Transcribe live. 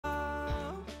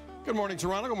Good morning,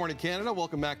 Toronto. Good morning, Canada.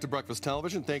 Welcome back to Breakfast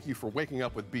Television. Thank you for waking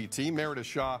up with BT. Meredith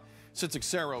Shaw, Sid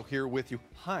here with you.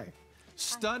 Hi.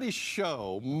 Studies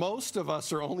show most of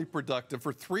us are only productive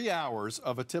for 3 hours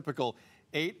of a typical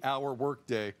 8-hour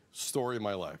workday. Story of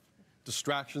my life.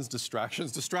 Distractions,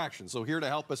 distractions, distractions. So here to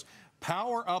help us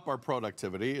power up our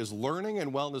productivity is Learning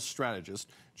and Wellness Strategist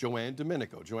Joanne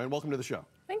Dominico. Joanne, welcome to the show.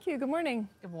 Thank you. Good morning.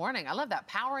 Good morning. I love that.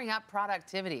 Powering up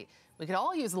productivity. We could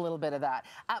all use a little bit of that.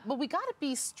 But we got to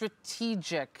be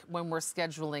strategic when we're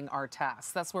scheduling our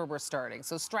tasks. That's where we're starting.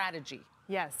 So strategy.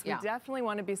 Yes, we definitely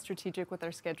want to be strategic with our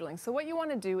scheduling. So what you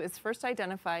want to do is first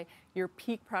identify your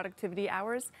peak productivity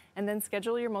hours and then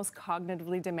schedule your most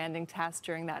cognitively demanding tasks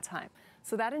during that time.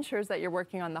 So that ensures that you're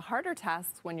working on the harder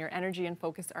tasks when your energy and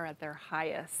focus are at their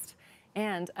highest.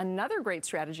 And another great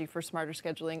strategy for smarter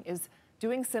scheduling is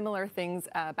doing similar things,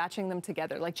 batching them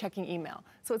together, like checking email.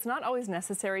 So it's not always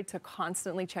necessary to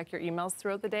constantly check your emails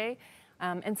throughout the day.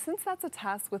 And since that's a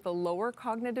task with a lower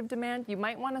cognitive demand, you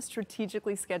might want to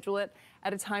strategically schedule it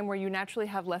at a time where you naturally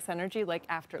have less energy, like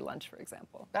after lunch, for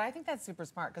example. But I think that's super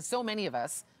smart because so many of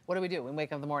us, what do? We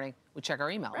wake up in the morning, we check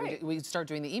our email. Right. We start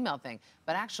doing the email thing.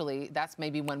 But actually, that's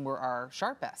maybe when we're our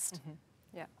sharpest. Mm-hmm.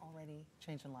 Yeah. Already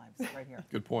changing lives right here.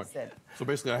 Good point. Sid. So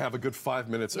basically, I have a good 5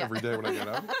 minutes every day when I get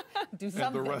up. Do something.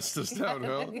 And the rest is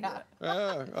downhill.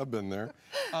 I've been there.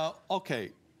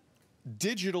 Okay,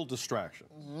 digital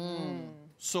distractions.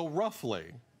 So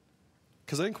roughly,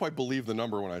 because I didn't quite believe the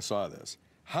number when I saw this,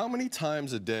 how many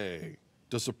times a day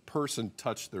does a person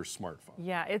touch their smartphone?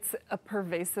 Yeah, it's a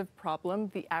pervasive problem.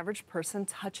 The average person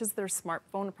touches their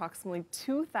smartphone approximately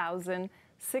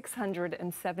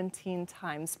 2,617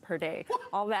 times per day.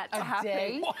 All that to happen.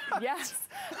 Day? Yes.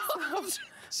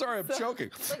 Sorry, I'm choking.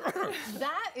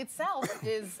 That itself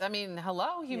is, I mean,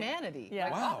 hello, humanity. Yeah.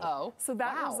 Like, Wow. uh-oh. So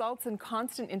that results in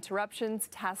constant interruptions,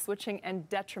 task switching, and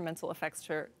detrimental effects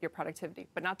to your productivity.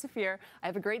 But not to fear, I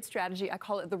have a great strategy. I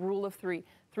call it the rule of three.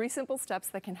 3 simple steps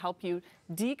that can help you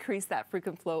decrease that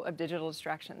frequent flow of digital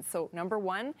distractions. So number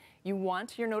 1, you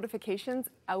want your notifications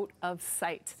out of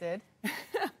sight. Sid?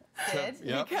 Sid?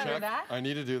 Yep, check. That? I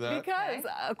need to do that. Because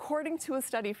according to a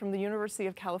study from the University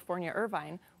of California,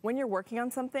 Irvine, when you're working on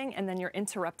something and then you're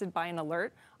interrupted by an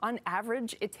alert, on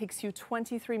average, it takes you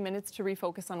 23 minutes to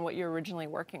refocus on what you're originally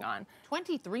working on.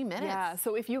 23 minutes? Yeah,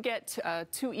 so if you get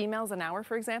 2 emails an hour,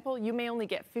 for example, you may only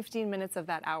get 15 minutes of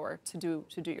that hour to do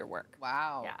your work.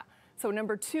 Wow. Yeah. So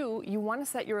number 2, you want to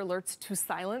set your alerts to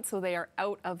silent so they are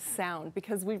out of sound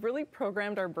because we've really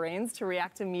programmed our brains to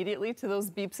react immediately to those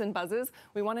beeps and buzzes.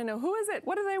 We want to know, who is it?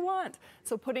 What do they want?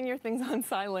 So putting your things on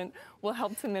silent will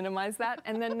help to minimize that.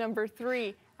 And then number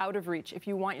 3, out of reach. If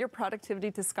you want your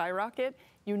productivity to skyrocket,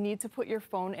 you need to put your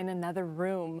phone in another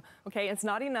room, okay? It's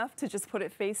not enough to just put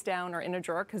it face down or in a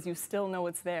drawer because you still know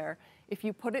it's there. If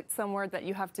you put it somewhere that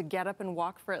you have to get up and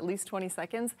walk for at least 20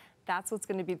 seconds, that's what's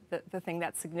going to be the thing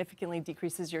that significantly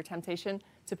decreases your temptation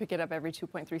to pick it up every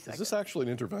 2.3 seconds. Is this actually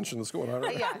an intervention that's going on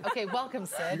right now? Yeah, okay, welcome,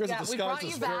 Sid. You guys have disguised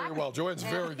this very well. Joanne's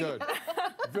very good.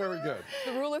 Very good.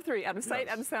 The rule of 3, out of sight,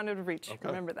 out of sound, out of reach. Okay.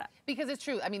 Remember that. Because it's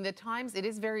true. I mean, the times, it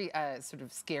is very sort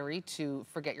of scary to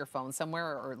forget your phone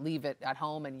somewhere or leave it at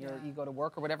home and you go to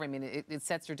work or whatever. I mean, it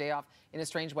sets your day off in a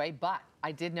strange way. But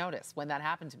I did notice when that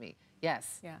happened to me,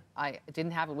 yes, I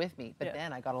didn't have it with me, but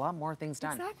then I got a lot more things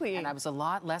done. Exactly. And I was a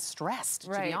lot less stressed,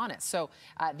 to be honest. So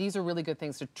these are really good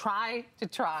things to try to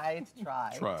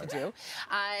do.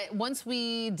 Once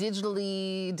we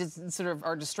digitally sort of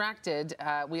are distracted,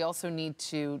 we also need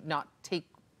to not take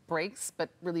breaks, but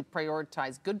really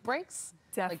prioritize good breaks.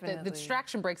 Definitely. Like the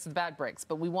distraction breaks are the bad breaks,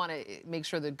 but we want to make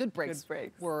sure the good breaks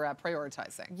we're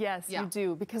prioritizing. Yes, you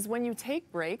do, because when you take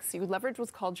breaks, you leverage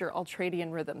what's called your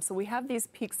ultradian rhythm. So we have these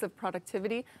peaks of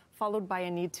productivity followed by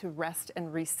a need to rest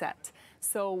and reset.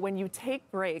 So when you take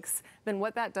breaks, then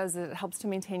what that does is it helps to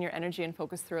maintain your energy and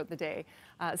focus throughout the day.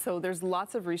 So there's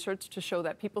lots of research to show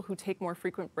that people who take more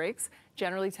frequent breaks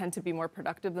generally tend to be more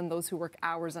productive than those who work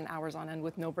hours and hours on end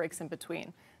with no breaks in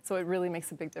between. So it really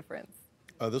makes a big difference.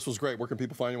 This was great. Where can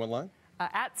people find you online?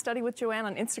 At Study with Joanne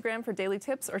on Instagram for daily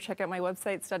tips, or check out my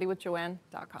website,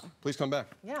 studywithjoanne.com. Please come back.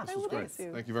 Yeah, this was great.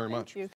 Thank you very much. Thank you.